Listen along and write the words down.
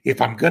If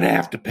I'm going to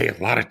have to pay a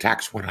lot of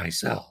tax when I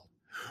sell,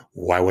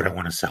 why would I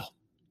want to sell?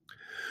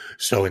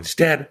 So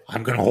instead,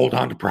 I'm going to hold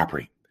on to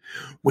property,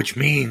 which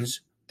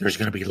means there's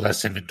going to be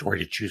less inventory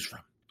to choose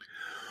from.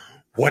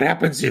 What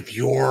happens if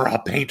you're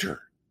a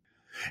painter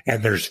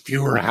and there's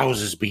fewer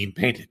houses being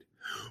painted?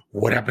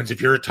 What happens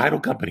if you're a title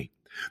company?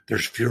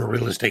 There's fewer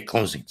real estate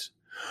closings.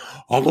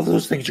 All of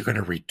those things are going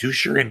to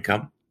reduce your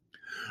income,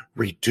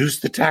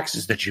 reduce the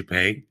taxes that you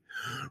pay,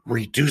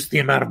 reduce the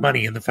amount of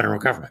money in the federal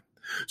government.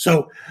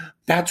 So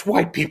that's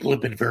why people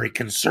have been very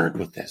concerned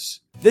with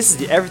this. This is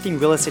the Everything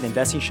Real Estate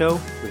Investing Show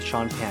with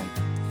Sean Pan,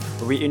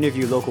 where we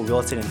interview local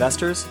real estate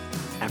investors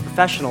and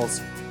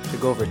professionals to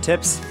go over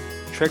tips,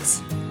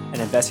 tricks, and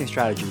investing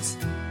strategies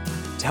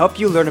to help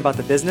you learn about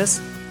the business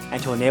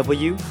and to enable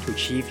you to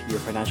achieve your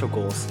financial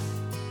goals.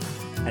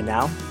 And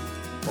now,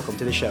 welcome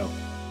to the show.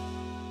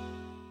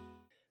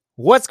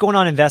 What's going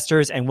on,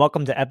 investors, and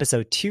welcome to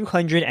episode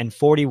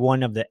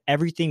 241 of the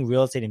Everything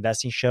Real Estate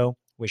Investing Show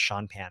with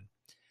Sean Pan.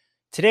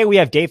 Today, we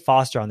have Dave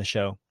Foster on the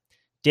show.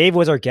 Dave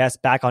was our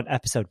guest back on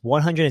episode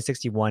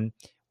 161,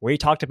 where he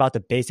talked about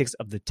the basics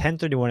of the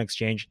 1031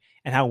 exchange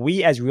and how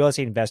we as real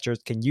estate investors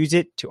can use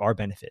it to our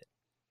benefit.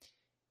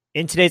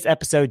 In today's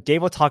episode,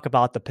 Dave will talk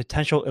about the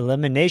potential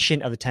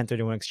elimination of the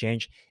 1031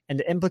 exchange and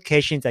the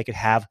implications that could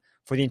have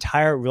for the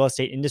entire real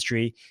estate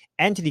industry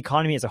and to the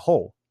economy as a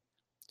whole.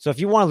 So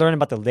if you want to learn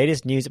about the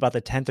latest news about the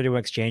 1031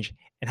 exchange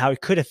and how it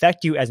could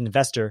affect you as an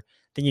investor,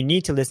 then you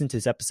need to listen to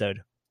this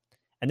episode.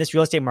 And this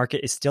real estate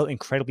market is still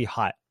incredibly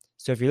hot.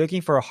 So if you're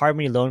looking for a hard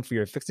money loan for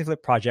your fix and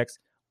flip projects,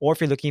 or if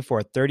you're looking for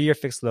a 30-year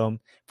fixed loan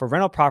for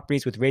rental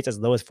properties with rates as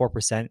low as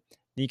 4%, then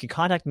you can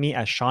contact me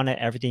at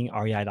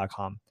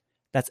Sean@everythingrei.com.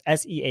 That's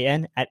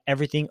SEAN at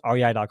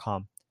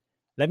everythingrei.com.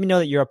 Let me know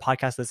that you're a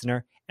podcast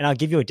listener, and I'll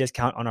give you a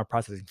discount on our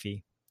processing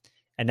fee.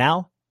 And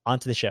now, on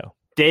to the show.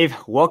 Dave,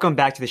 welcome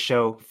back to the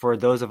show. For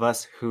those of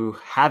us who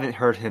haven't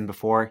heard him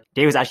before,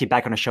 Dave was actually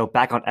back on the show,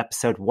 back on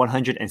episode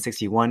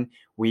 161.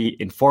 We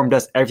informed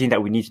us everything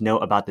that we need to know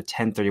about the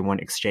 1031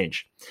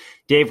 exchange.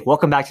 Dave,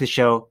 welcome back to the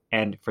show.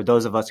 And for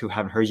those of us who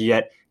haven't heard you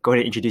yet, go ahead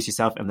and introduce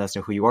yourself and let us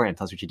know who you are and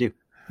tell us what you do.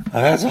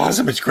 That's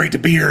awesome. It's great to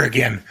be here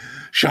again,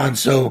 Sean.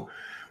 So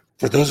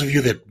for those of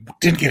you that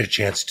didn't get a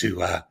chance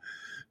to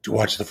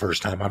watch the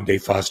first time, I'm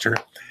Dave Foster,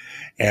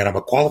 and I'm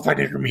a qualified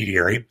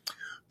intermediary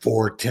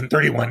for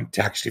 1031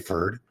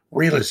 tax-deferred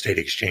real estate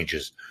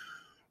exchanges,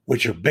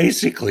 which are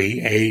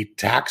basically a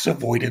tax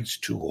avoidance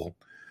tool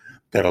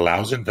that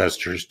allows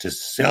investors to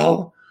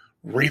sell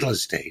real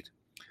estate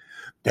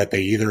that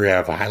they either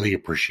have highly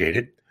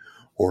appreciated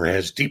or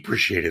has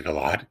depreciated a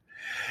lot,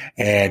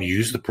 and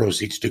use the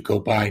proceeds to go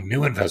buy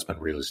new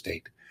investment real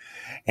estate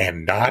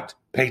and not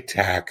pay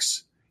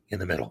tax in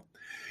the middle.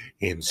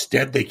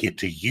 Instead, they get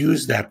to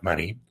use that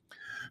money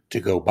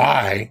to go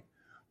buy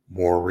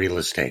more real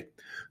estate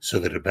so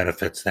that it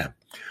benefits them.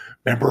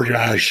 Remember,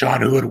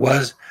 Sean, who it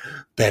was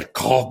that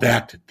called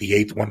that the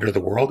eighth wonder of the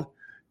world,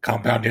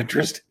 compound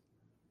interest?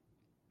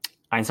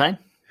 Einstein?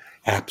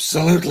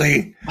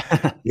 Absolutely.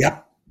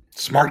 Yep.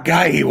 Smart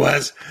guy he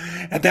was.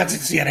 And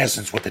that's in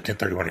essence what the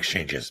 1031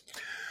 exchange is.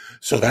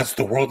 So that's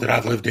the world that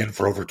I've lived in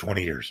for over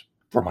 20 years,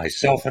 for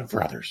myself and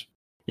for others.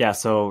 Yeah,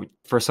 so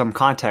for some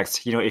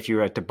context, if you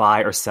were to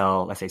buy or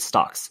sell, let's say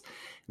stocks,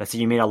 let's say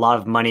you made a lot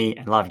of money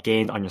and a lot of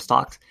gains on your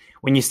stocks.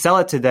 When you sell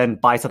it to then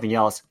buy something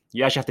else,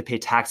 you actually have to pay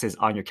taxes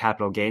on your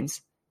capital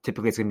gains.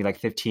 Typically, it's going to be like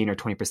 15 or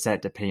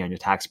 20% depending on your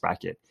tax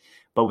bracket.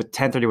 But with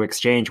 1031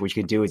 exchange, what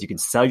you can do is you can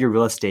sell your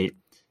real estate,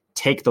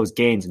 take those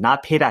gains,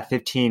 not pay that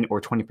 15 or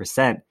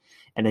 20%,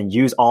 and then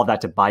use all of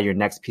that to buy your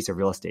next piece of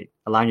real estate,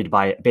 allowing you to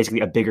buy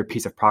basically a bigger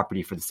piece of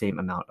property for the same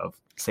amount of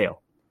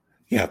sale.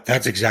 Yeah,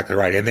 that's exactly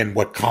right. And then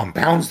what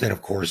compounds then,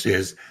 of course,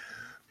 is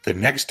the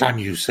next time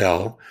you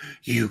sell,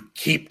 you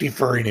keep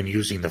deferring and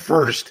using the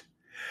first,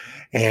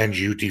 and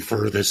you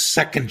defer the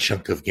second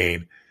chunk of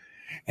gain,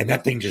 and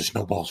that thing just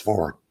snowballs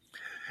forward.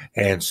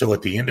 And so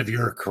at the end of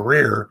your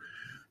career,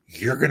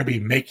 you're going to be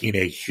making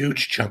a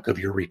huge chunk of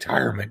your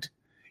retirement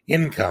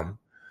income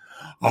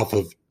off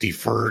of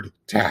deferred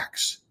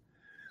tax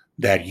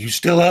that you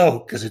still owe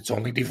because it's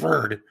only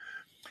deferred,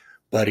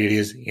 but it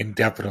is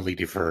indefinitely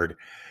deferred.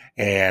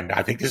 And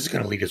I think this is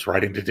going to lead us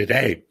right into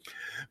today,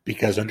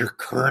 because under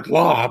current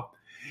law,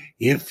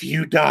 if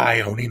you die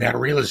owning that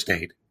real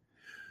estate,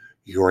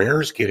 your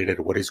heirs get it at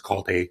what is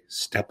called a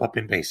step up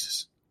in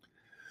basis,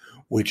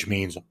 which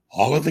means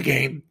all of the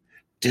gain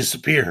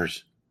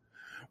disappears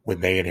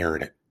when they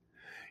inherit it.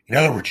 In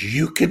other words,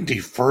 you can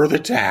defer the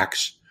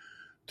tax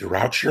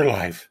throughout your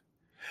life,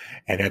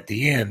 and at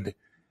the end,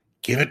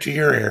 give it to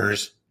your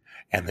heirs,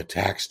 and the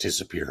tax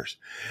disappears.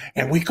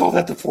 And we call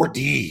that the 4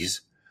 Ds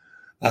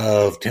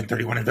of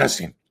 1031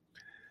 investing.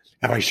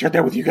 Have I shared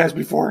that with you guys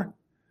before?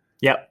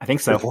 Yep, I think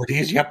so. The 4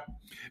 Ds, yep.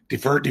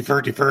 Defer,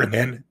 defer, defer, and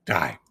then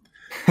die.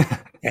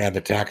 And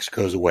the tax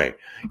goes away.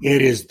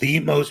 It is the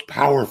most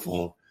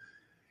powerful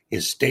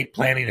estate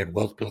planning and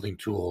wealth building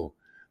tool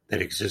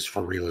that exists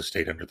for real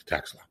estate under the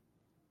tax law.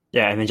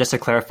 Yeah, and then just to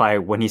clarify,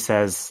 when he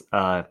says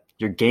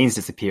your gains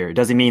disappear. It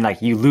doesn't mean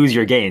like you lose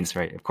your gains,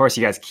 right? Of course,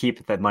 you guys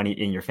keep that money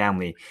in your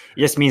family. It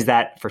just means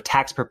that for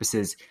tax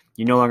purposes,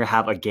 you no longer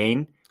have a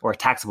gain or a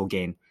taxable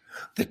gain.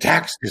 The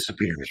tax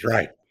disappears,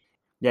 right?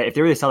 Yeah, if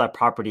they were to sell that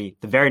property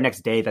the very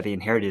next day that they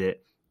inherited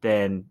it,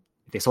 then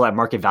if they sold at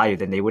market value,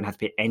 then they wouldn't have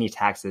to pay any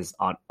taxes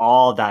on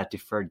all that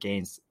deferred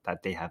gains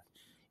that they have.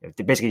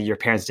 Basically, your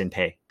parents didn't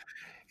pay.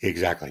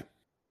 Exactly.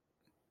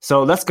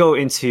 So let's go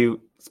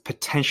into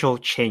potential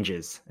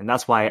changes. And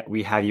that's why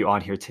we have you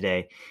on here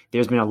today.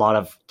 There's been a lot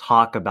of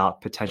talk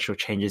about potential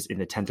changes in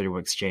the 1031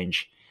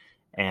 exchange.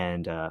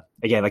 And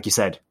again, like you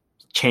said,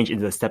 change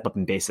into the step up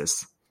in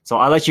basis. So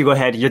I'll let you go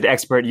ahead. You're the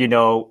expert. You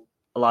know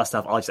a lot of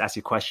stuff. I'll just ask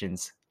you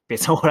questions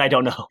based on what I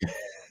don't know.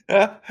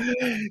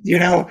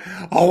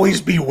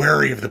 Always be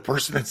wary of the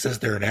person that says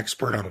they're an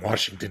expert on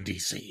Washington,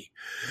 D.C.,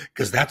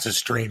 because that's a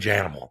strange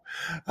animal.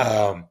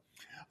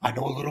 I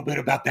know a little bit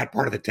about that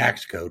part of the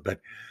tax code,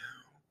 but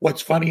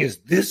what's funny is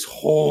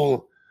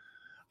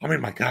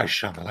my gosh,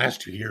 Sean, the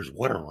last 2 years,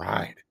 what a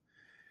ride.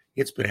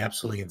 It's been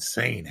absolutely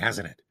insane,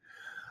 hasn't it?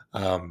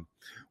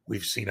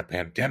 We've seen a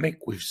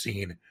pandemic. We've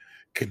seen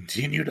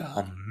continued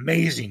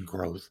amazing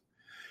growth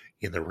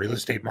in the real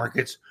estate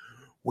markets.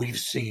 We've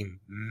seen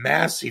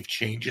massive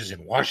changes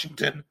in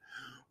Washington,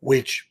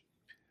 which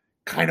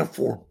kind of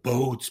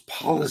forebodes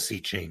policy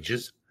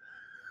changes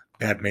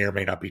that may or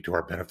may not be to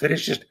our benefit.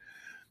 It's just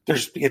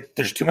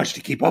there's too much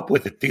to keep up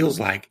with, it feels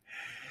like.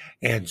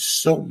 And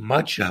so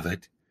much of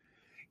it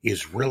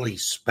is really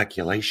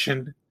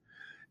speculation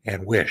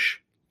and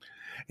wish.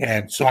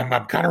 And so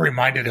I'm kind of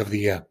reminded of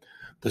the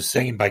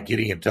saying by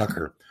Gideon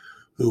Tucker,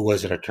 who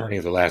was an attorney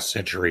of the last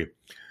century,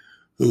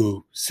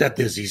 who said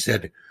this. He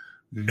said,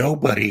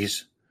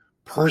 nobody's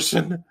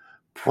person,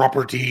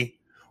 property,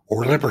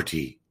 or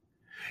liberty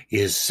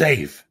is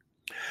safe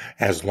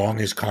as long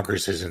as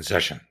Congress is in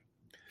session.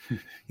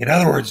 In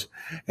other words,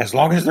 as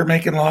long as they're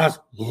making laws,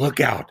 look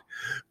out,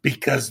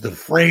 because the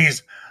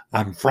phrase,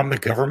 I'm from the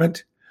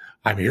government,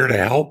 I'm here to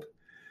help,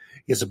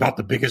 is about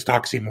the biggest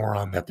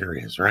oxymoron that there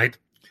is, right?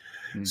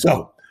 Mm-hmm.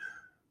 So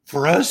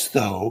for us,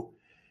 though,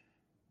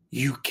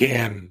 you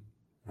can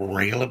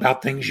rail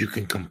about things, you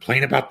can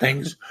complain about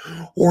things,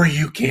 or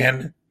you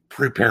can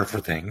prepare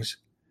for things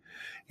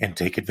and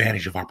take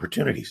advantage of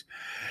opportunities.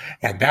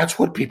 And that's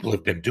what people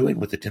have been doing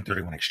with the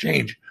 1031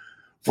 exchange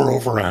for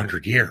over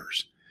 100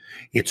 years.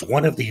 It's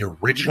one of the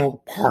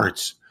original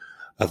parts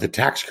of the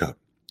tax code.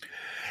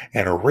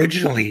 And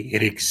originally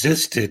it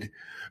existed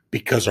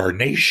because our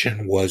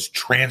nation was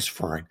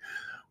transferring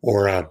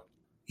or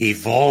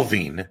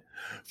evolving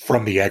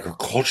from the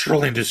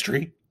agricultural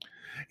industry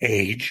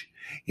age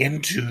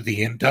into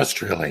the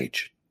industrial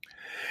age.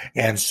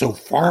 And so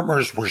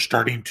farmers were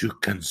starting to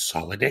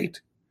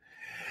consolidate,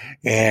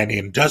 and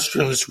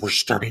industrialists were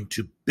starting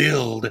to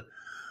build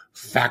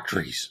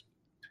factories.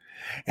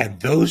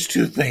 And those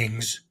two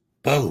things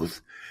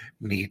both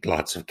need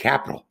lots of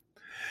capital.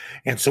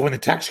 And so when the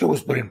tax code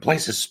was put in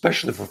place,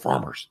 especially for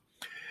farmers,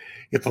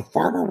 if a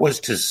farmer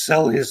was to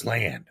sell his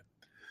land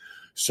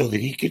so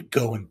that he could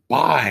go and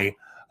buy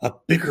a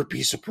bigger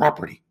piece of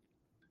property,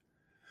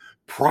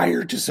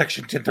 prior to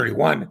Section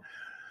 1031,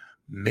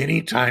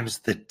 many times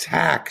the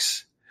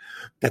tax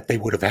that they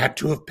would have had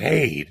to have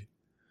paid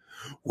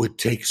would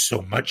take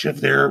so much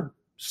of their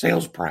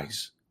sales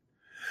price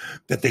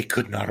that they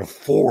could not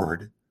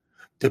afford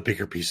the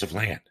bigger piece of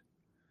land.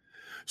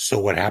 So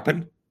what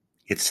happened?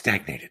 It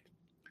stagnated.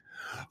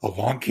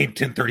 Along came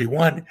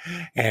 1031,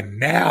 and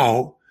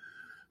now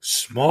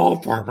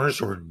small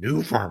farmers or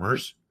new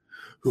farmers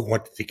who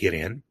wanted to get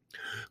in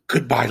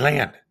could buy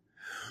land.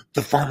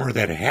 The farmer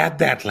that had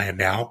that land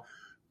now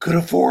could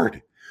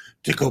afford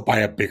to go buy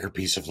a bigger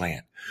piece of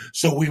land.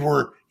 So we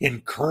were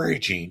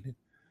encouraging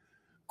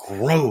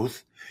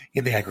growth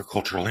in the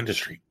agricultural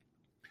industry.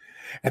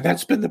 And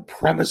that's been the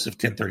premise of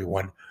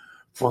 1031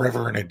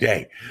 forever and a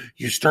day.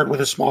 You start with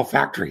a small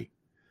factory.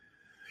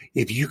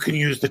 If you can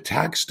use the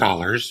tax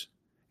dollars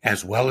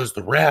as well as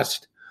the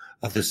rest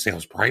of the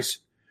sales price,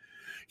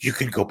 you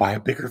can go buy a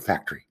bigger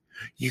factory.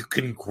 You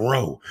can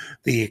grow.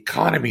 The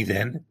economy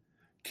then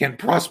can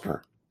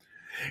prosper.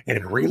 And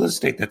in real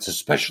estate, that's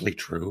especially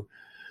true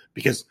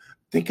because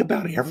think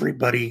about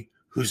everybody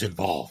who's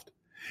involved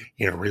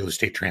in a real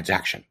estate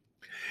transaction.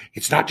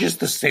 It's not just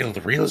the sale of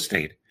the real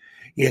estate.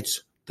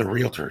 It's the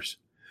realtors.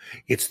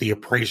 It's the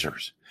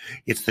appraisers.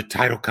 It's the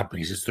title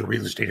companies. It's the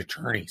real estate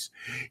attorneys.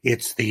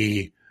 It's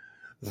the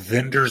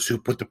vendors who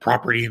put the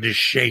property into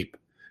shape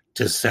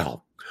to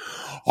sell.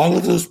 All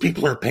of those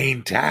people are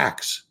paying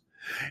tax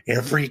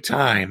every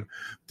time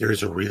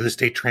there's a real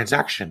estate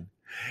transaction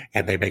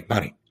and they make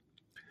money.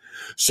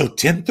 So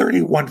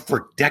 1031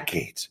 for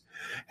decades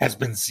has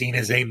been seen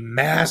as a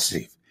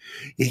massive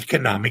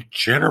economic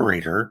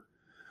generator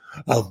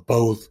of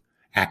both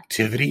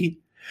activity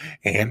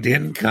and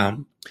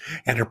income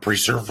and a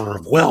preserver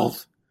of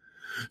wealth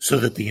so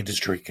that the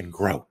industry can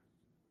grow.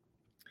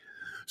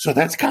 So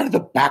that's kind of the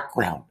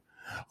background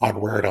on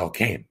where it all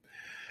came.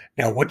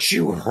 Now, what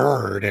you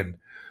heard, and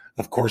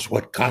of course,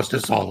 what caused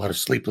us all a lot of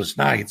sleepless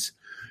nights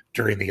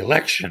during the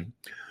election,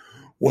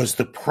 was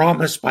the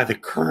promise by the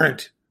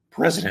current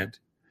president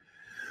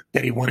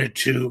that he wanted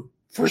to,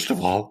 first of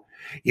all,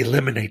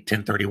 eliminate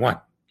 1031.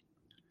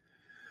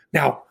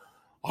 Now,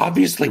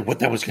 obviously, what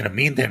that was going to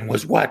mean then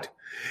was what?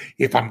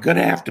 If I'm going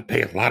to have to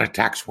pay a lot of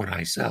tax when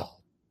I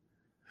sell,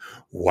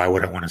 why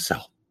would I want to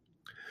sell?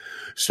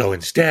 So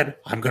instead,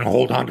 I'm going to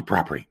hold on to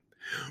property,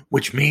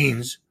 which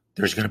means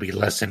there's going to be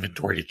less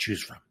inventory to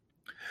choose from.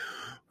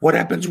 What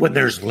happens when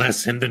there's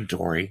less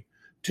inventory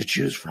to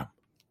choose from?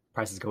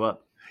 Prices go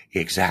up.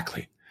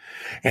 Exactly.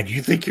 And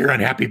you think you're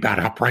unhappy about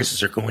how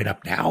prices are going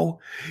up now?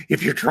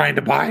 If you're trying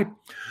to buy,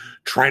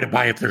 try to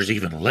buy if there's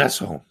even less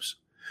homes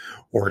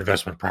or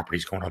investment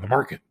properties going on the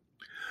market.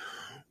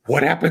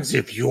 What happens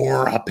if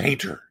you're a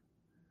painter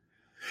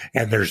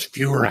and there's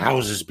fewer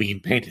houses being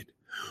painted?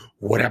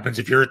 What happens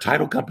if you're a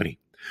title company?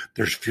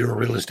 There's fewer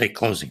real estate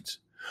closings.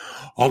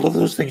 All of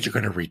those things are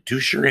going to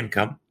reduce your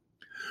income,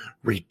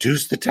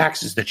 reduce the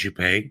taxes that you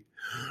pay,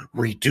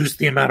 reduce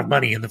the amount of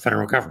money in the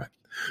federal government.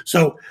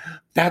 So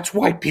that's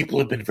why people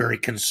have been very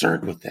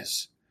concerned with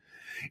this,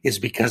 is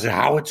because of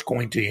how it's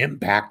going to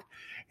impact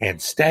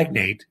and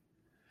stagnate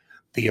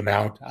the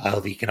amount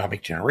of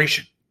economic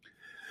generation.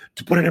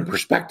 To put it in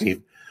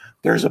perspective,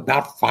 there's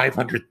about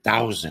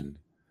 500,000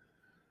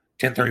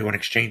 1031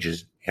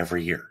 exchanges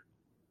every year.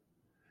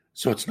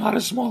 So it's not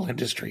a small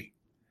industry.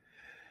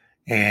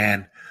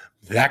 And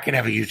that can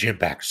have a huge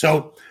impact.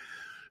 So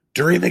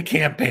during the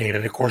campaign,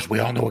 and of course, we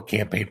all know what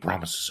campaign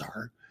promises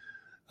are.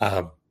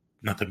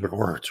 Nothing but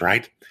words,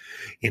 right?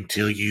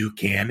 Until you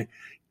can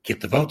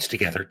get the votes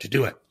together to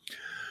do it.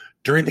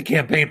 During the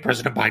campaign,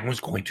 President Biden was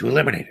going to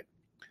eliminate it.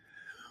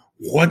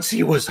 Once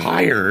he was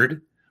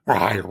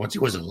once he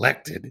was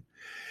elected,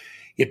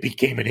 it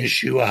became an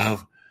issue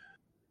of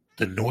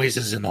the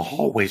noises in the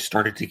hallway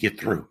started to get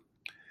through.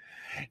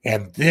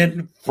 And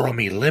then from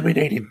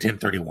eliminating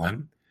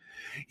 1031,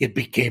 it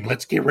became,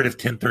 let's get rid of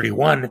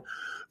 1031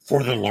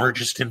 for the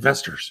largest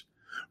investors,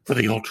 for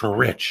the ultra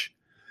rich,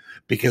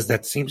 because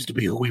that seems to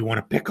be who we want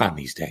to pick on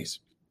these days.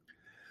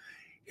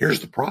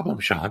 Here's the problem,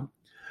 Sean.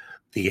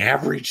 The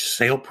average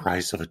sale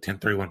price of a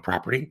 1031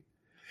 property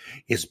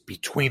is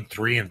between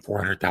 $300,000 and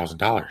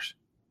 $400,000.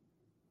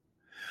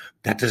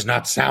 That does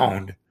not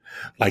sound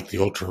like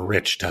the ultra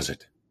rich, does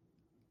it?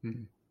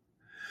 Mm-hmm.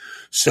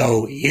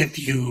 So if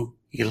you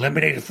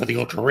eliminate it for the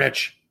ultra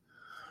rich,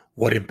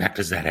 what impact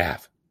does that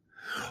have?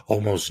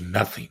 Almost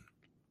nothing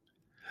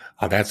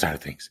on that side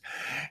of things.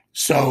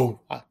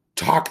 So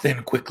talk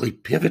then quickly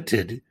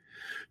pivoted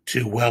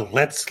to, well,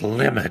 let's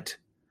limit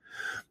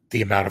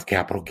the amount of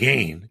capital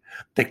gain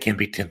that can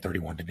be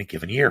 1031 in a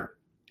given year.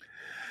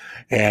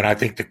 And I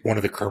think that one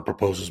of the current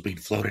proposals being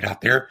floated out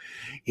there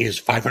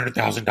is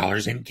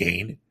 $500,000 in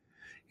gain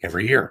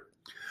every year.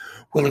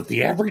 Well, if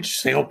the average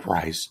sale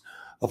price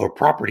of a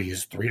property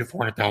is $300,000 to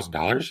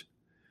 $400,000,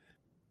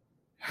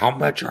 how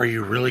much are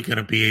you really going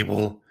to be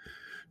able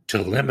to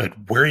limit?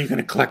 Where are you going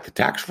to collect the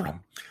tax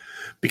from?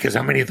 Because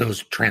how many of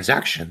those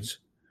transactions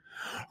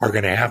are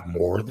going to have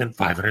more than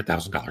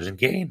 $500,000 in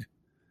gain?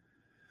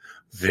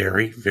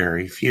 Very,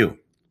 very few.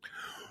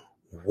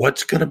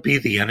 What's going to be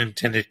the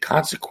unintended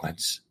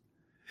consequence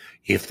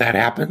if that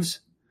happens?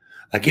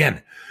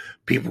 Again,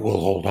 people will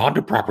hold on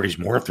to properties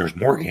more if there's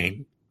more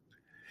gain.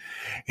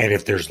 And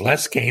if there's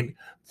less gain,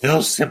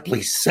 they'll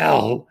simply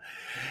sell.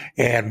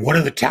 And one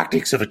of the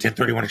tactics of a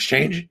 1031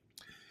 exchange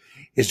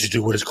is to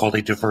do what is called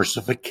a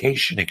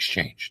diversification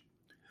exchange,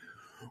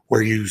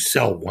 where you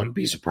sell one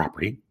piece of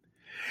property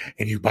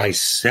and you buy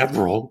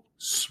several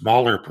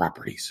smaller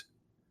properties.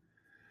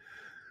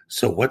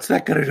 So what's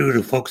that going to do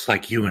to folks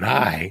like you and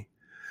I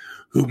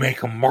who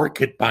make a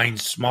market buying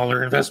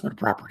smaller investment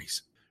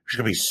properties? There's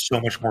going to be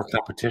so much more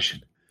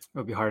competition.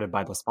 It'll be hard to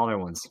buy the smaller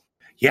ones.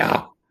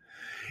 Yeah.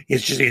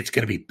 It's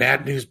going to be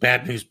bad news,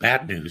 bad news,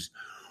 bad news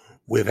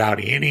without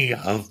any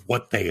of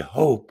what they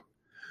hope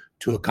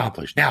to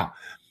accomplish. Now,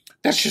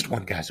 that's just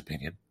one guy's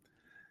opinion,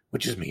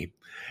 which is me.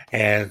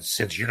 And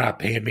since you're not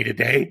paying me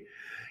today,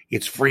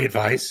 it's free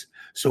advice.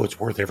 So it's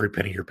worth every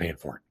penny you're paying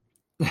for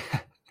it.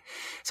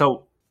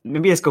 So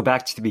maybe let's go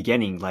back to the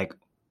beginning. Like,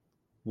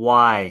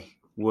 why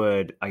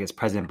would, I guess,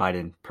 President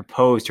Biden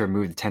propose to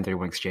remove the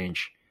 1031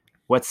 exchange?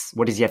 What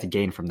does he have to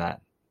gain from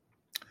that?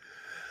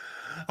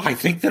 I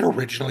think that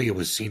originally it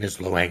was seen as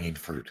low-hanging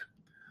fruit,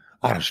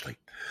 honestly.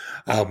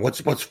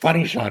 What's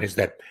funny, Sean, is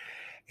that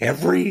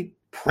every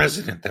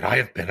president that I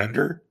have been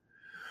under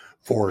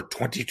for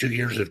 22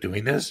 years of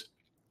doing this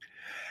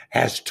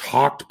has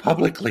talked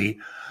publicly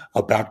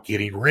about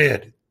getting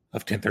rid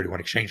of 1031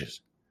 exchanges.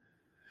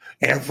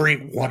 Every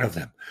one of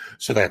them.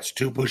 So that's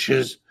two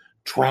Bushes,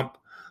 Trump,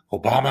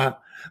 Obama.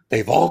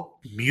 They've all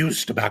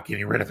mused about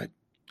getting rid of it.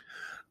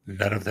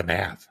 None of them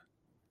have.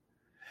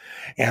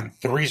 And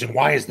the reason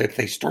why is that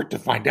they start to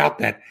find out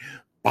that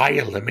by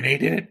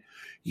eliminating it,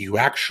 you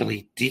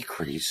actually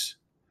decrease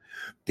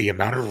the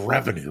amount of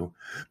revenue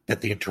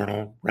that the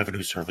Internal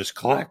Revenue Service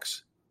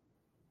collects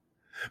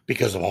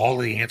because of all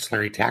the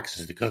ancillary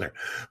taxes that go there.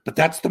 But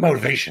that's the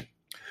motivation,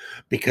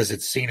 because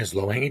it's seen as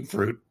low-hanging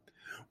fruit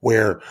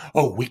where,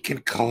 we can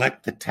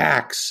collect the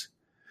tax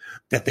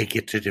that they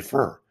get to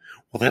defer.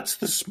 Well, that's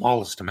the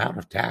smallest amount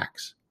of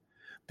tax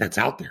that's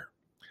out there.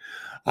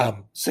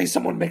 Say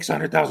someone makes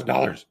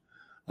 $100,000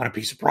 on a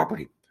piece of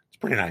property. It's a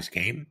pretty nice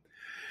game.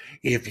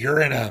 If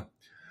you're in a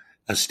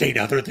state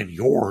other than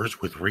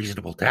yours with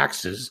reasonable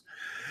taxes,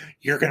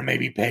 you're going to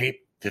maybe pay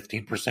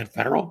 15%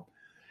 federal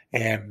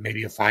and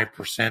maybe a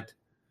 5%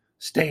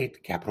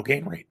 state capital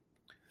gain rate,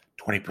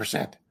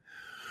 20%.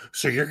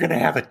 So you're going to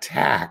have a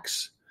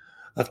tax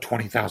of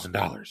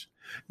 $20,000.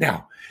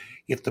 Now,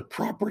 if the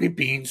property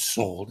being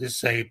sold is,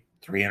 say,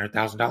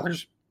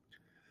 $300,000,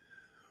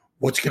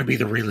 what's going to be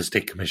the real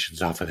estate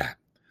commissions off of that?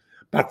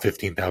 About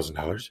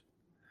 $15,000.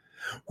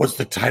 What's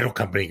the title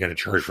company going to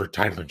charge for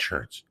title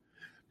insurance?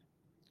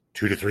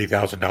 $2,000 to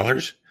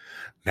 $3,000.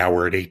 Now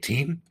we're at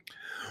 18.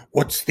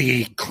 What's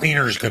the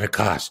cleaners going to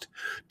cost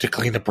to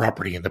clean the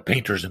property, and the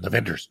painters and the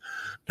vendors?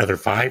 Another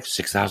 $5,000,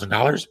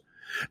 $6,000.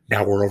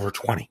 Now we're over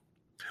 20.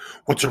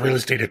 What's a real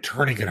estate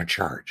attorney going to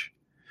charge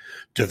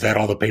to vet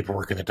all the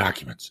paperwork and the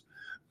documents?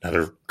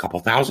 Another couple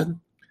thousand.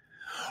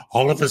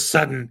 All of a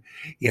sudden,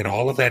 in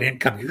all of that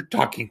income, you're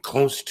talking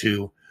close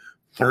to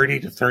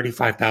 $30,000 to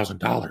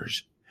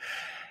 $35,000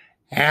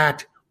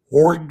 at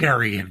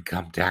ordinary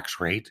income tax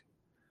rate,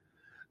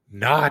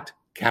 not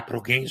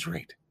capital gains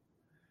rate.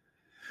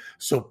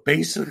 So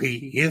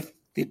basically, if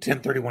the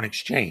 1031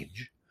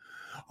 exchange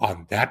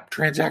on that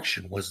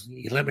transaction was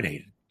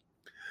eliminated,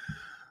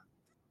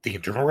 the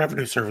Internal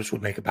Revenue Service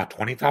would make about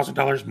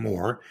 $20,000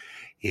 more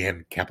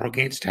in capital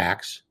gains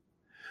tax.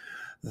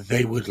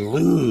 They would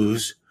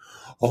lose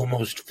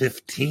almost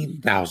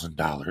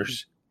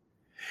 $15,000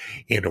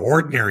 in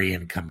ordinary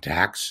income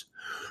tax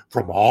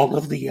from all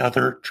of the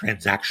other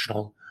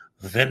transactional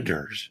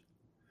vendors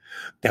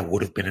that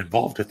would have been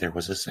involved if there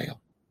was a sale.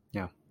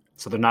 Yeah.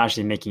 So they're not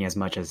actually making as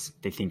much as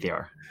they think they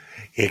are.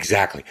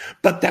 Exactly.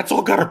 But that's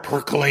all got to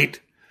percolate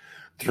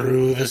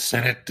through the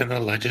Senate and the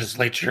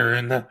legislature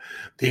and the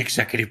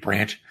executive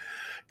branch,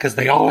 because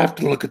they all have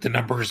to look at the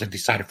numbers and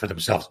decide it for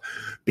themselves.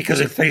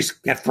 Because if they,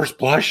 at first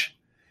blush,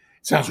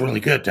 it sounds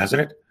really good, doesn't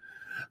it?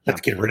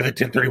 Let's get rid of the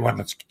 1031.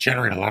 Let's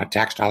generate a lot of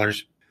tax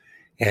dollars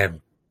and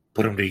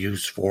put them to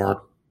use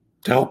to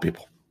help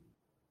people.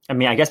 I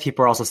mean, I guess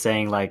people are also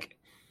saying like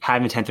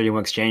having a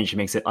 1031 exchange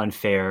makes it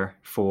unfair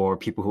for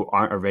people who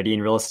aren't already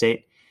in real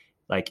estate.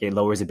 Like it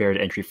lowers the barrier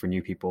to entry for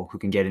new people who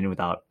can get in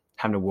without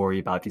having to worry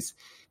about these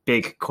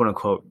big quote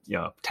unquote,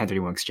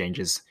 1031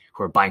 exchanges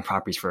who are buying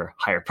properties for a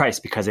higher price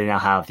because they now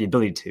have the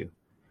ability to.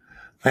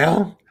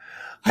 Well,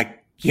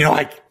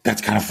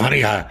 that's kind of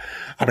funny. I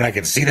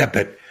can see that,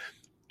 but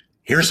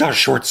here's how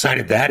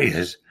short-sighted that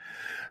is.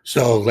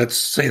 So let's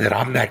say that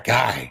I'm that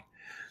guy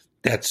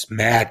that's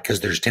mad because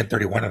there's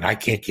 1031 and I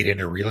can't get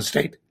into real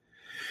estate.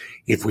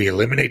 If we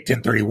eliminate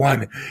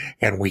 1031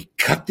 and we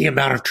cut the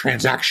amount of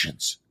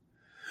transactions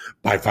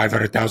by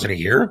 500,000 a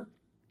year,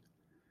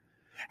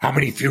 how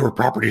many fewer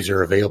properties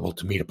are available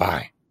to me to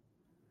buy?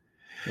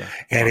 Yeah,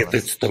 and if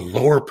it's the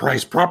lower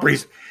price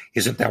properties,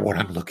 isn't that what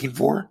I'm looking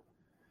for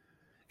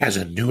as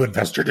a new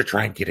investor to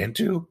try and get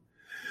into?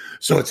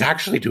 So it's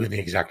actually doing the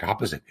exact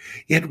opposite.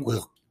 It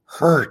will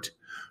hurt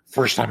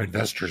first-time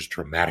investors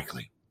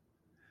dramatically.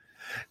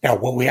 Now,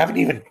 what we haven't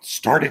even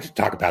started to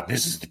talk about, and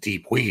this is the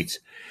deep weeds,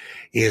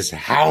 is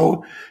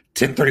how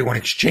 1031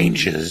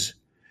 exchanges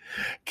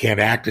can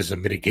act as a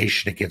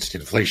mitigation against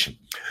inflation.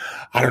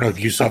 I don't know if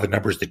you saw the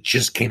numbers that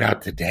just came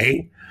out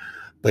today,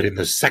 but in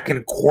the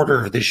second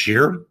quarter of this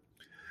year,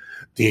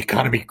 the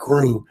economy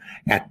grew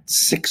at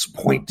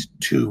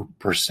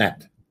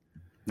 6.2%.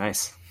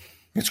 Nice.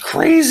 It's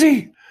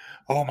crazy.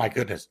 Oh, my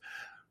goodness.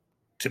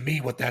 To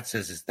me, what that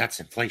says is that's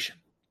inflation.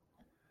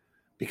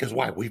 Because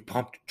why? We've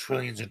pumped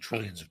trillions and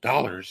trillions of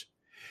dollars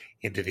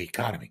into the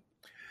economy.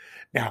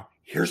 Now,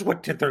 here's what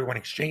 1031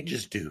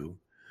 exchanges do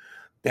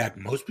that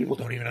most people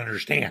don't even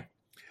understand.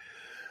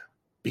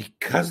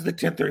 Because the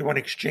 1031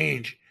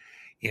 exchange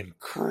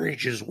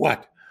encourages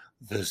what?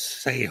 The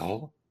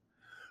sale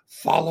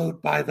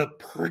followed by the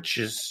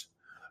purchase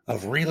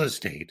of real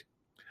estate.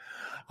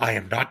 I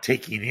am not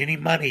taking any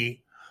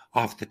money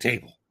off the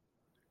table.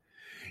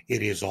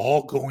 It is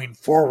all going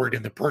forward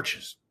in the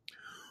purchase.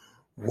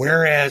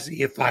 Whereas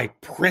if I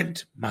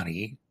print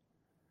money,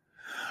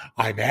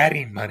 I'm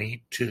adding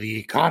money to the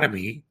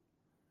economy,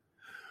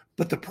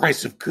 but the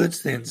price of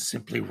goods then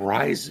simply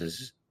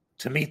rises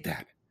to meet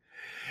that.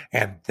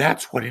 And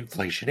that's what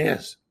inflation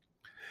is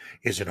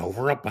an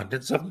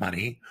overabundance of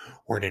money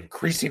or an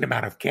increasing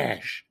amount of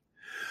cash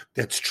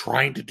that's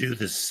trying to do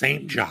the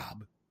same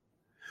job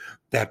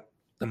that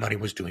the money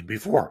was doing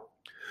before.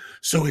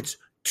 So it's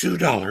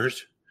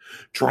 $2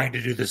 trying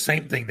to do the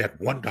same thing that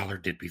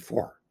 $1 did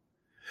before.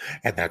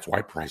 And that's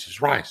why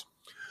prices rise.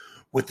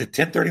 With the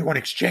 1031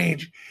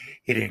 exchange,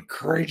 it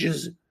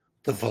encourages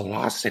the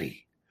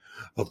velocity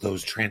of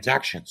those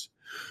transactions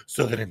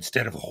so that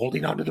instead of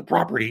holding onto the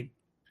property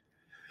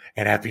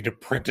and having to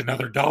print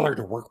another dollar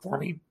to work for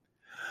me,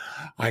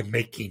 I'm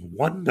making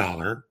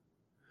 $1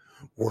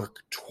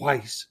 work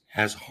twice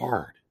as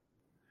hard.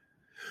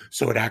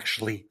 So it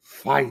actually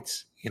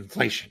fights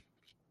inflation.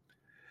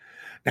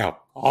 Now,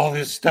 all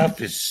this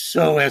stuff is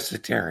so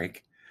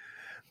esoteric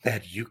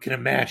that you can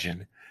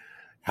imagine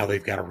how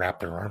they've got to wrap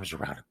their arms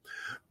around it.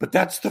 But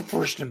that's the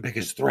first and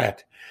biggest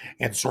threat,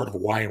 and sort of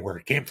why and where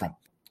it came from.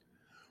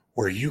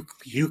 Where you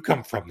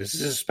come from, this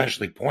is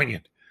especially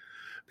poignant,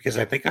 because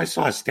I think I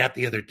saw a stat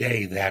the other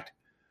day that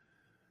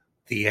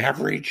the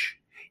average,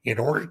 in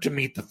order to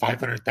meet the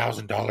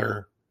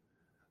 $500,000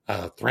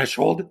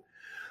 threshold,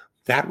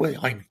 that way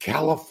in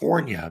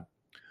California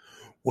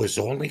was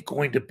only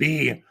going to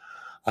be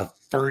a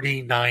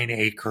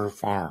 39-acre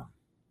farm.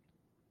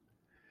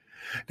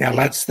 Now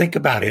let's think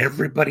about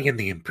everybody in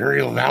the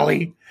Imperial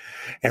Valley,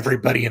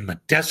 everybody in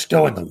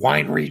Modesto and the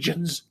wine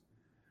regions,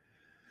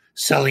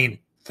 selling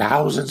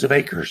thousands of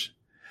acres.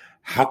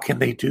 How can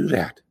they do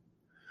that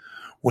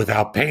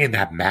without paying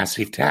that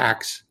massive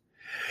tax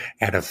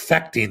and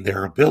affecting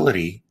their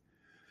ability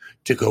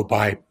to go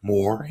buy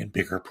more and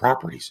bigger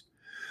properties?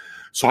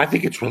 So I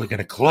think it's really going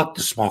to club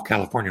the small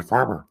California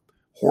farmer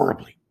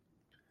horribly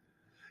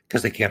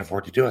because they can't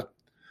afford to do it.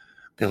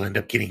 They'll end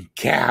up getting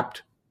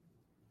capped,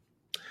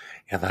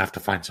 and they'll have to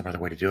find some other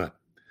way to do it.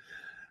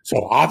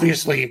 So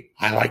obviously,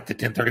 I like the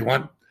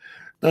 1031.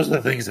 Those are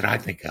the things that I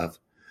think of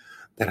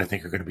that I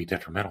think are going to be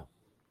detrimental.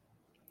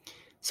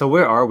 So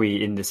where are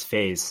we in this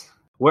phase?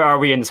 Where are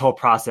we in this whole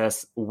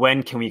process?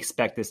 When can we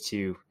expect this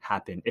to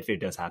happen, if it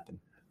does happen?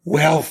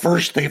 Well,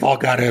 first, they've all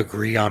got to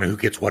agree on who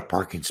gets what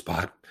parking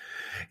spot,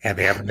 and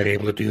they haven't been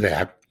able to do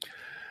that.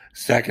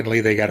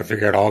 Secondly, they got to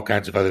figure out all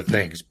kinds of other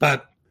things.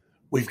 But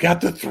we've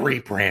got the three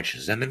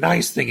branches, and the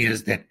nice thing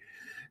is that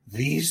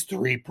these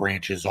three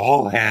branches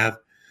all have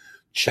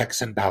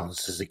checks and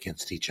balances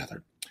against each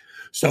other.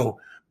 So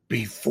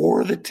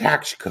before the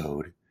tax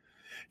code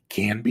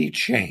can be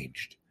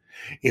changed,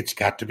 it's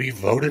got to be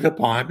voted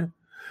upon.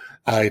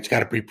 It's got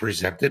to be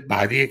presented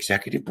by the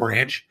executive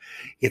branch.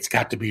 It's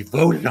got to be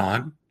voted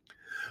on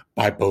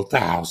by both the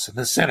House and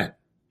the Senate.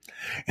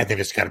 And then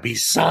it's got to be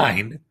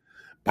signed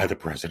by the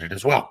president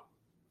as well.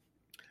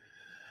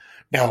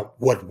 Now,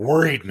 what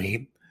worried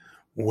me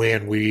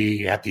when we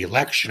had the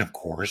election, of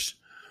course,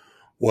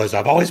 was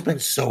I've always been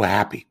so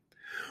happy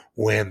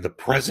when the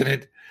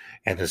president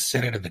and the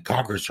Senate and the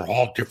Congress are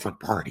all different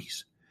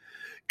parties,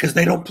 because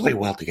they don't play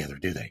well together,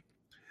 do they?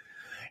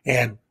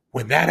 And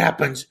when that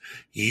happens,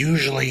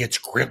 usually it's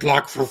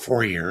gridlock for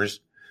 4 years.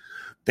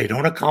 They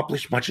don't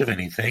accomplish much of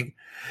anything.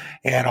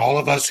 And all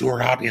of us who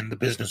are out in the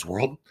business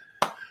world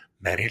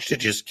manage to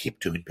just keep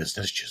doing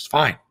business just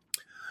fine.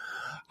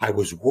 I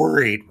was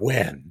worried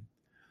when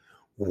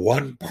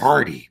one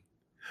party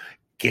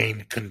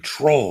gained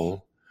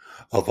control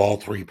of all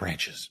three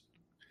branches.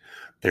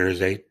 There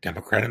is a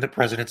Democrat in the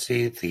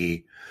presidency.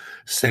 The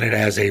Senate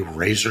has a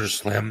razor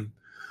slim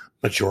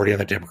majority on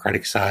the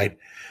Democratic side.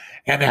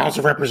 And the House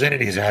of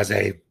Representatives has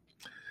a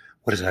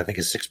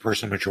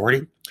 6-person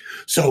majority.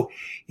 So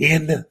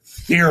in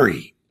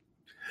theory,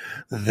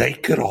 they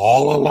could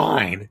all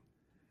align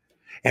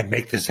and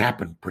make this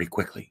happen pretty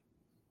quickly.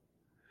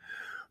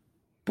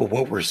 But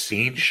what we're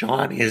seeing,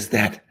 Sean, is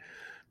that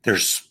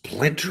there's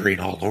splintering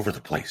all over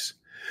the place.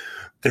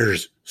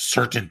 There's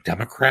certain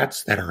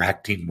Democrats that are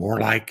acting more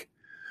like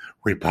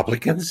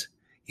Republicans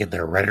in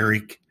their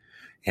rhetoric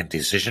and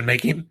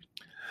decision-making.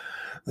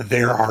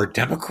 There are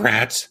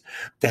Democrats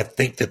that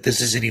think that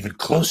this isn't even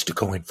close to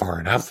going far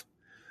enough.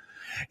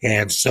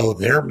 And so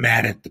they're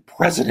mad at the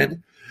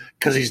president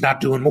because he's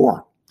not doing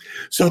more.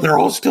 So they're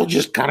all still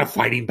just kind of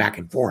fighting back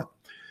and forth.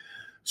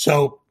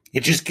 So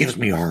it just gives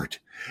me heart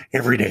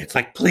every day. It's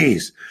like,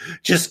 please,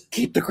 just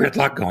keep the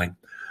gridlock going.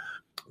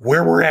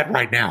 Where we're at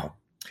right now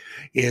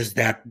is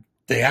that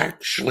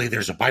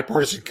there's a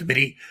bipartisan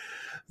committee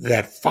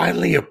that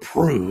finally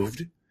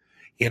approved,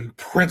 in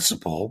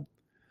principle,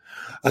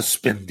 a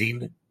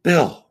spending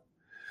bill.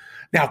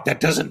 Now,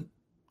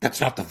 that's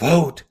not the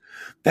vote.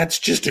 That's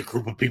just a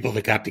group of people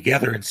that got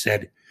together and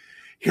said,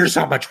 here's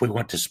how much we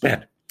want to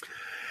spend.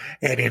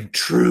 And in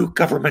true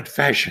government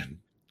fashion,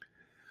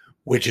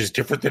 which is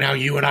different than how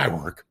you and I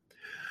work,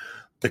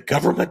 the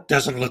government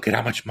doesn't look at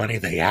how much money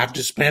they have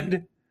to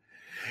spend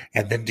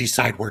and then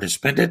decide where to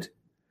spend it.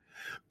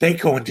 They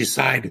go and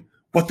decide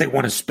what they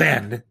want to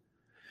spend,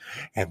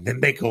 and then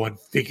they go and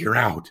figure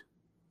out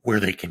where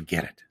they can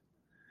get it,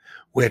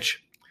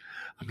 which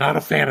I'm not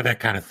a fan of that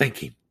kind of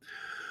thinking.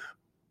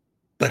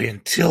 But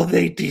until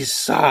they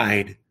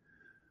decide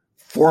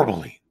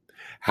formally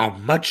how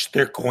much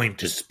they're going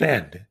to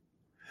spend,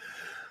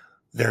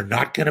 they're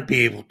not going to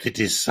be able to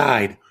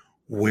decide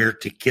where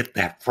to get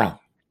that from.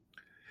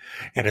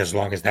 And as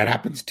long as that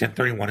happens,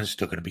 1031 is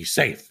still going to be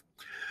safe.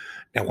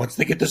 Now, once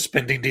they get the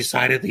spending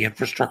decided, the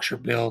infrastructure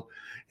bill,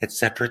 et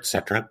cetera,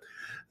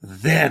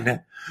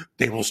 then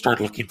they will start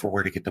looking for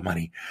where to get the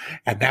money.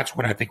 And that's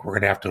when I think we're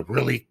going to have to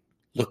really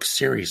look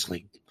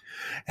seriously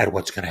at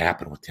what's going to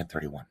happen with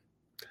 1031.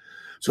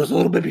 So it's a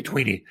little bit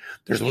between,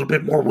 there's a little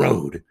bit more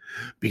road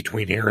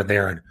between here and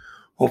there, and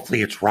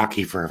hopefully it's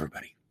rocky for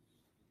everybody.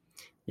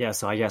 Yeah,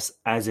 so I guess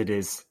as it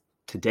is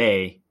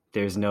today,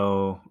 there's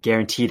no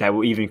guarantee that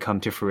will even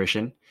come to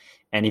fruition.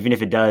 And even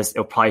if it does,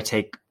 it'll probably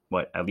take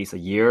at least a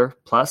year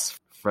plus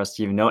for us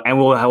to even know. And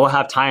we'll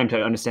have time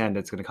to understand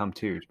it's going to come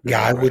too.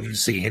 Yeah, I wouldn't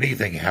see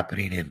anything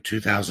happening in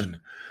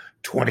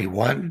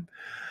 2021.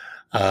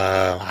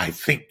 I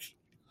think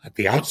at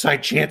the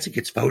outside chance it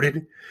gets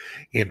voted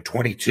in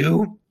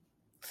 22,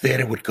 then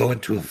it would go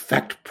into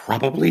effect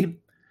probably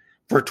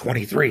for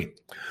 23.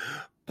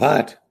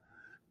 But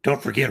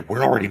don't forget,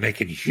 we're already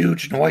making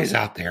huge noise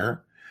out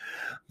there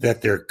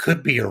that there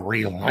could be a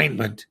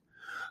realignment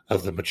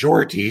of the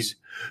majorities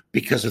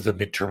because of the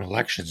midterm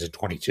elections in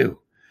 22.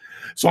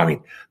 So, I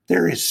mean,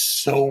 there is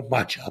so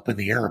much up in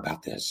the air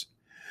about this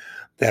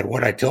that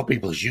what I tell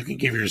people is you can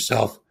give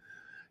yourself,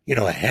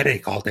 a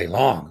headache all day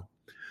long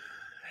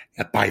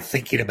by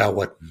thinking about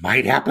what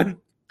might happen,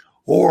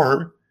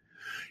 or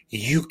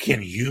you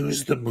can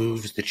use the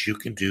moves that you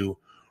can do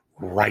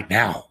right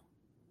now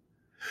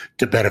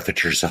to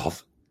benefit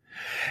yourself.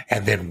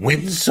 And then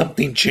when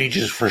something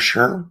changes for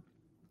sure,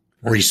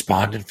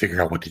 respond and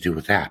figure out what to do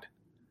with that.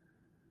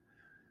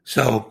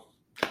 So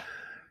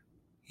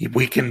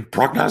we can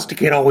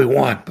prognosticate all we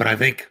want, but I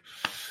think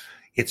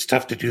it's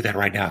tough to do that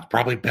right now. It's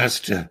probably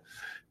best to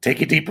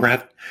take a deep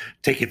breath,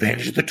 take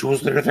advantage of the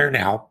tools that are there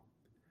now,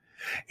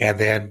 and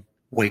then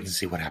wait and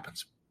see what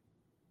happens.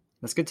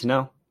 That's good to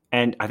know.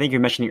 And I think you're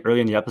mentioning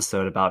earlier in the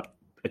episode about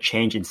a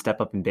change in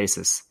step up in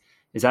basis.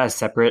 Is that a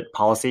separate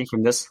policy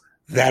from this?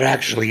 That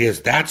actually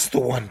is. That's the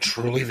one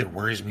truly that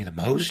worries me the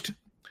most,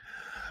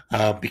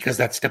 because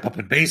that step up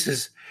in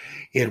basis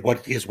is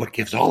what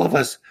gives all of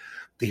us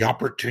the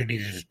opportunity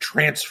to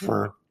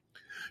transfer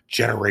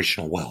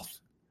generational wealth.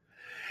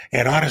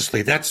 And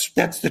honestly, that's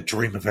the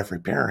dream of every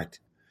parent,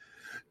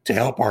 to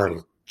help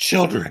our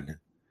children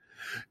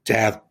to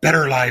have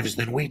better lives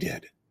than we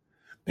did.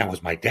 That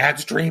was my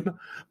dad's dream,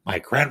 my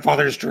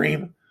grandfather's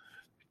dream.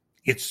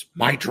 It's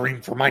my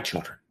dream for my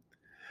children.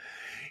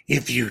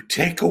 If you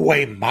take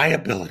away my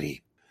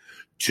ability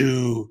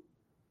to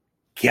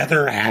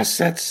gather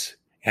assets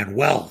and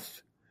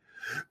wealth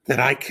that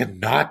I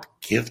cannot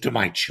give to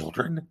my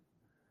children,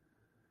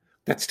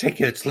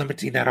 it's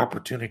limiting that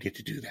opportunity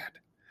to do that.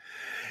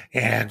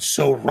 And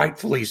so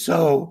rightfully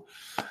so,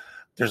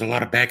 there's a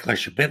lot of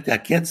backlash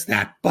against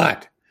that.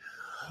 But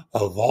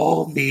of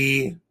all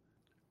the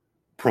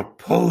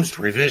proposed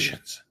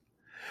revisions,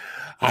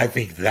 I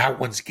think that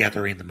one's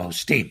gathering the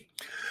most steam,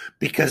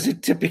 because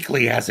it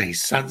typically has a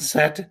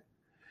sunset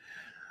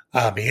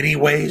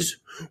anyways,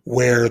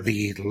 where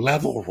the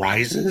level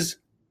rises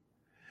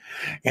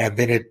and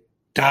then it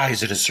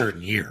dies at a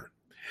certain year.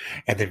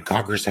 And then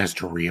Congress has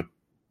to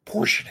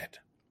reapportion it.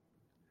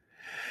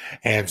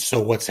 And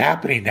so what's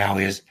happening now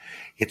is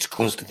it's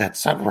close to that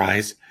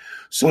sunrise,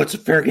 so it's a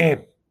fair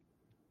game.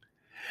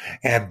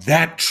 And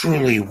that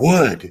truly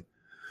would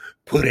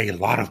put a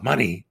lot of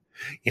money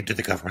into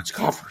the government's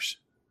coffers,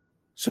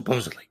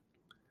 supposedly.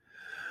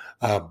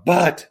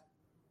 But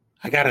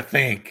I got to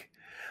think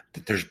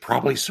that there's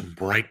probably some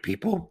bright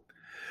people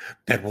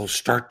that will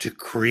start to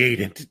create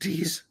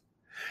entities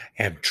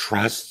and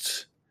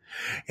trusts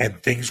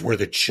and things where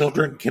the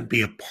children can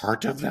be a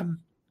part of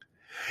them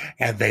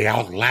and they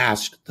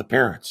outlast the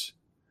parents.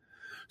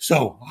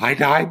 So I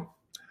die,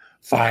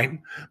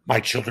 fine. My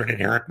children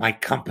inherit my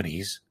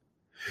companies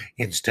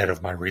instead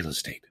of my real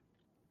estate.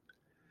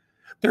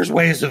 There's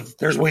ways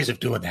of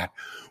doing that.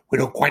 We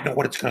don't quite know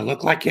what it's going to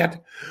look like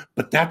yet,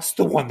 but that's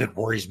the one that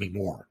worries me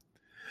more,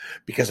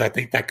 because I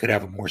think that could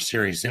have a more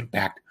serious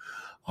impact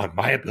on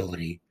my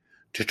ability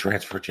to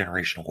transfer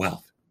generational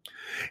wealth.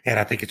 And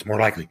I think it's more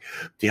likely.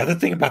 The other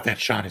thing about that,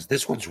 Sean, is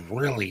this one's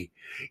really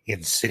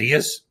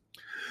insidious,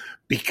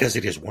 because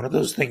it is one of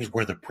those things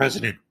where the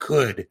president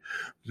could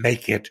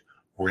make it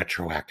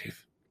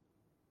retroactive.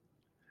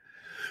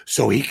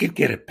 So he could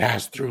get it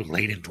passed through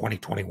late in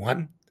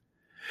 2021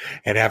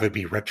 and have it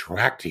be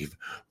retroactive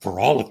for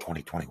all of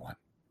 2021.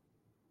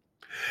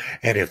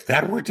 And if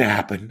that were to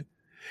happen,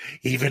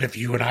 even if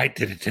you and I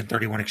did a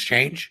 1031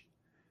 exchange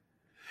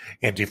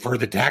and defer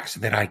the tax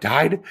and then I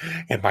died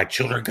and my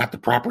children got the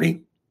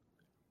property,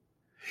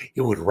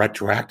 it would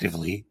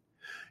retroactively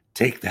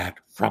take that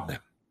from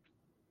them.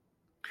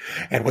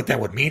 And what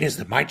that would mean is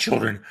that my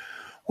children,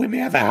 we may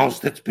have a house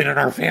that's been in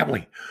our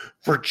family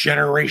for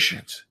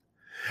generations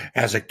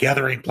as a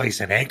gathering place,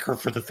 an anchor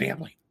for the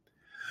family.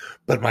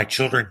 But my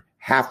children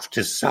have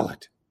to sell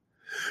it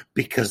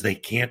because they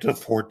can't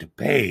afford to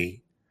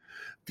pay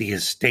the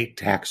estate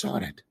tax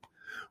on it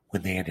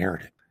when they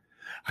inherit it.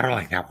 I don't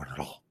like that one at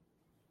all.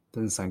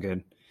 Doesn't sound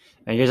good.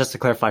 And just to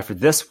clarify, for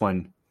this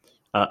one,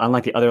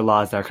 unlike the other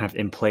laws that are kind of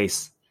in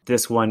place,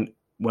 this one,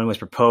 when it was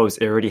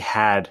proposed, it already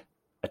had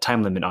a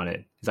time limit on it.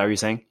 Is that what you're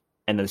saying?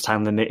 And the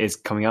time limit is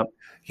coming up?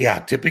 Yeah,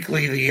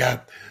 typically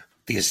the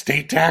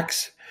estate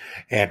tax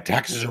and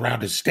taxes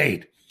around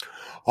estate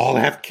all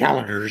have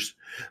calendars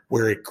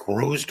where it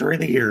grows during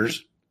the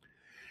years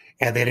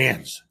and then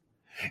ends.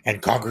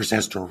 And Congress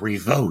has to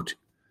revote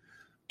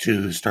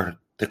to start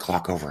the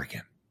clock over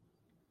again.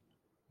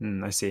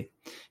 I see.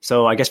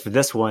 So I guess for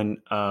this one,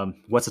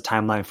 what's the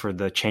timeline for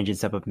the change in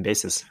step-up in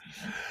basis?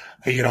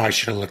 I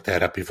should have looked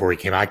that up before he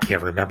came. I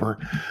can't remember,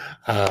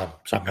 so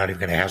I'm not even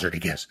going to hazard a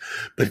guess.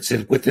 But it's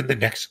within the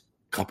next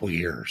couple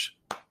years.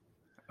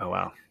 Oh,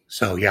 wow.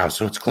 So, yeah,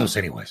 so it's close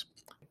anyways.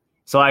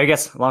 So I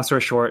guess, long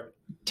story short,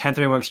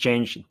 1031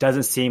 exchange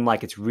doesn't seem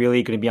like it's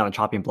really going to be on a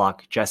chopping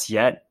block just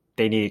yet.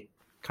 They need to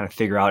kind of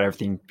figure out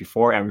everything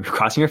before, and we're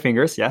crossing your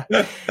fingers, yeah.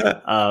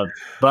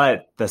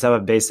 But the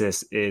setup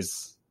basis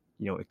is,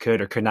 it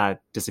could or could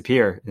not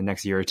disappear in the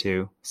next year or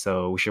two.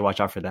 So we should watch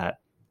out for that.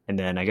 And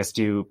then I guess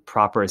do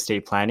proper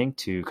estate planning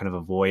to kind of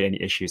avoid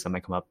any issues that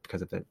might come up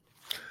because of it.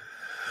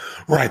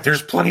 Right.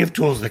 There's plenty of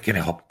tools that can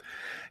help.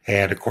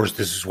 And of course,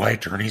 this is why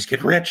attorneys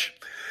get rich,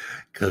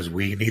 because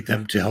we need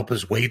them to help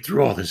us wade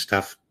through all this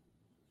stuff.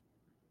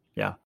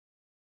 Yeah.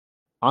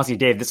 Honestly,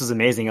 Dave, this was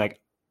amazing.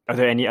 Like, are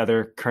there any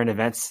other current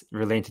events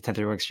relating to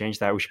 1031 exchange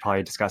that we should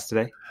probably discuss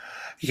today?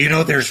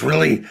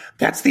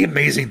 That's the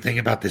amazing thing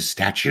about this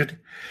statute,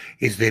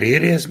 is that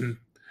it has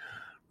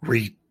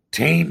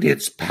retained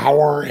its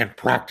power and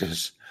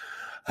practice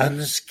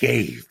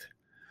unscathed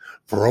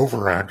for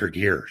over 100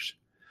 years.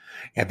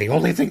 And the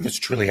only thing that's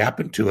truly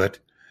happened to it,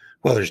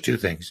 well, there's two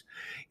things.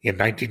 In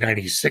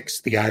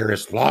 1996, the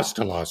IRS lost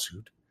a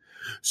lawsuit,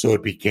 so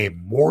it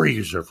became more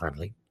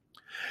user-friendly.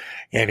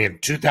 And in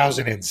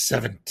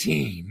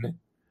 2017,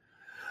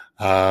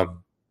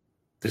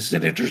 this is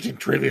an interesting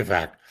trivia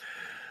fact.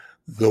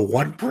 The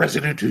one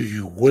president who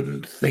you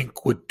wouldn't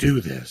think would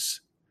do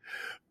this,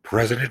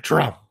 President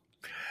Trump,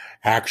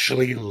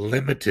 actually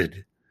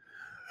limited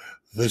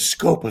the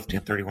scope of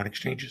 1031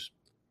 exchanges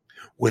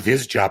with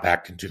his JOB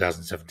Act in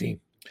 2017,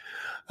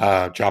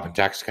 Job and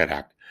Tax Cut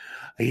Act.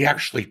 He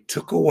actually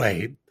took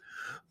away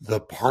the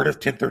part of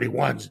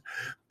 1031s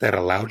that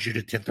allowed you to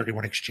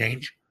 1031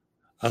 exchange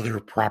other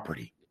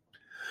property,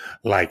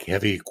 like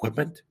heavy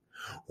equipment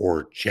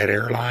or jet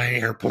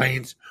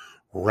airplanes,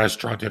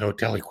 restaurant and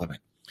hotel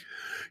equipment.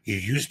 You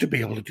used to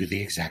be able to do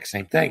the exact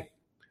same thing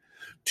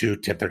to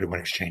 1031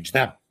 exchange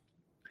them.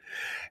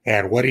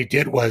 And what he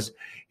did was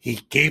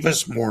he gave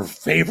us more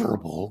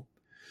favorable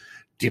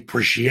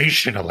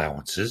depreciation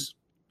allowances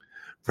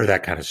for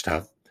that kind of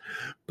stuff,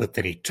 but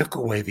then he took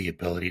away the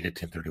ability to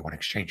 1031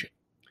 exchange it.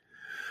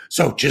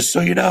 So just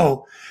so you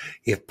know,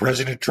 if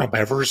President Trump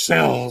ever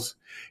sells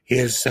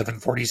his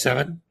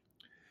 747,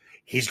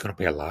 he's going to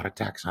pay a lot of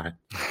tax on it.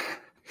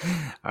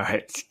 All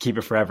right. Keep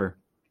it forever.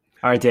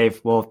 All right,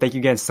 Dave. Well, thank you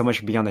again so much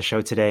for being on the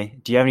show today.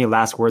 Do you have any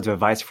last words of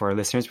advice for our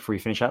listeners before we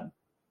finish up?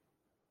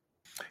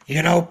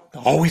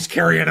 Always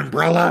carry an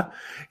umbrella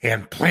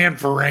and plan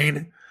for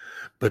rain,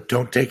 but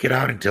don't take it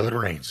out until it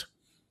rains.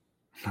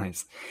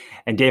 Nice.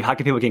 And Dave, how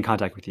can people get in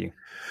contact with you?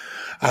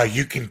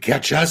 You can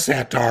catch us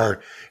at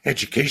our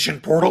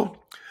education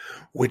portal,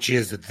 which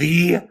is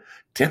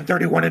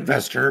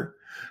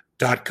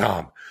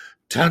the1031investor.com.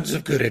 Tons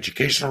of good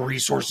educational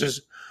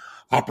resources,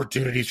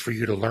 opportunities for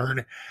you to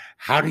learn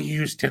how to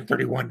use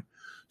 1031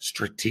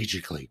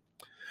 strategically.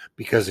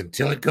 Because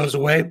until it goes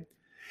away,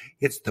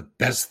 it's the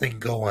best thing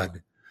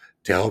going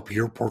to help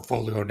your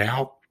portfolio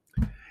now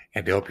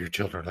and to help your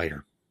children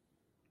later.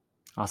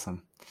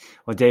 Awesome.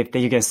 Well, Dave,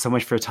 thank you again so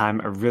much for your time.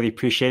 I really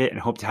appreciate it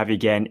and hope to have you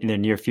again in the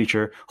near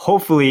future.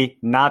 Hopefully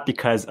not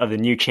because of the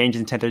new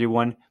changes in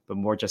 1031, but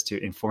more just to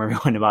inform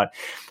everyone about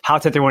how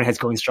 1031 is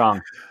going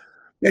strong.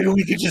 Maybe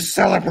we could just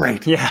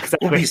celebrate. Yeah,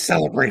 exactly. We'll be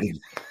celebrating.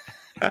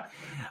 All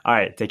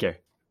right. Take care.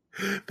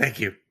 Thank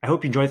you. I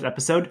hope you enjoyed this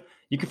episode.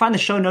 You can find the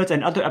show notes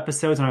and other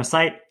episodes on our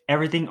site,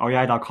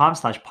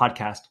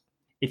 everythingrei.com/podcast.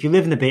 If you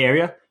live in the Bay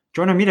Area,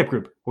 join our meetup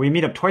group where we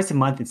meet up twice a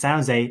month in San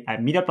Jose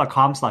at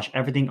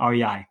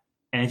meetup.com/everythingrei.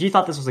 And if you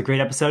thought this was a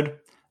great episode,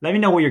 let me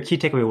know what your key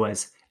takeaway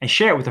was and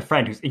share it with a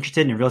friend who's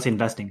interested in real estate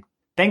investing.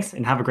 Thanks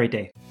and have a great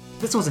day.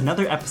 This was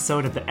another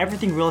episode of the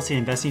Everything Real Estate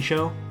Investing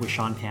Show with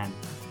Sean Pan.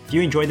 If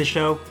you enjoyed the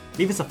show,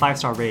 leave us a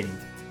 5-star rating.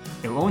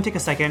 It will only take a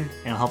second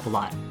and it'll help a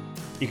lot.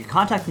 You can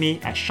contact me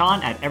at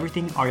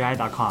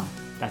sean@everythingrei.com.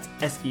 That's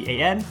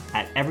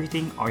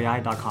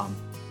SEAN@everythingrei.com.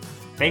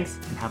 Thanks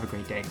and have a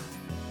great day.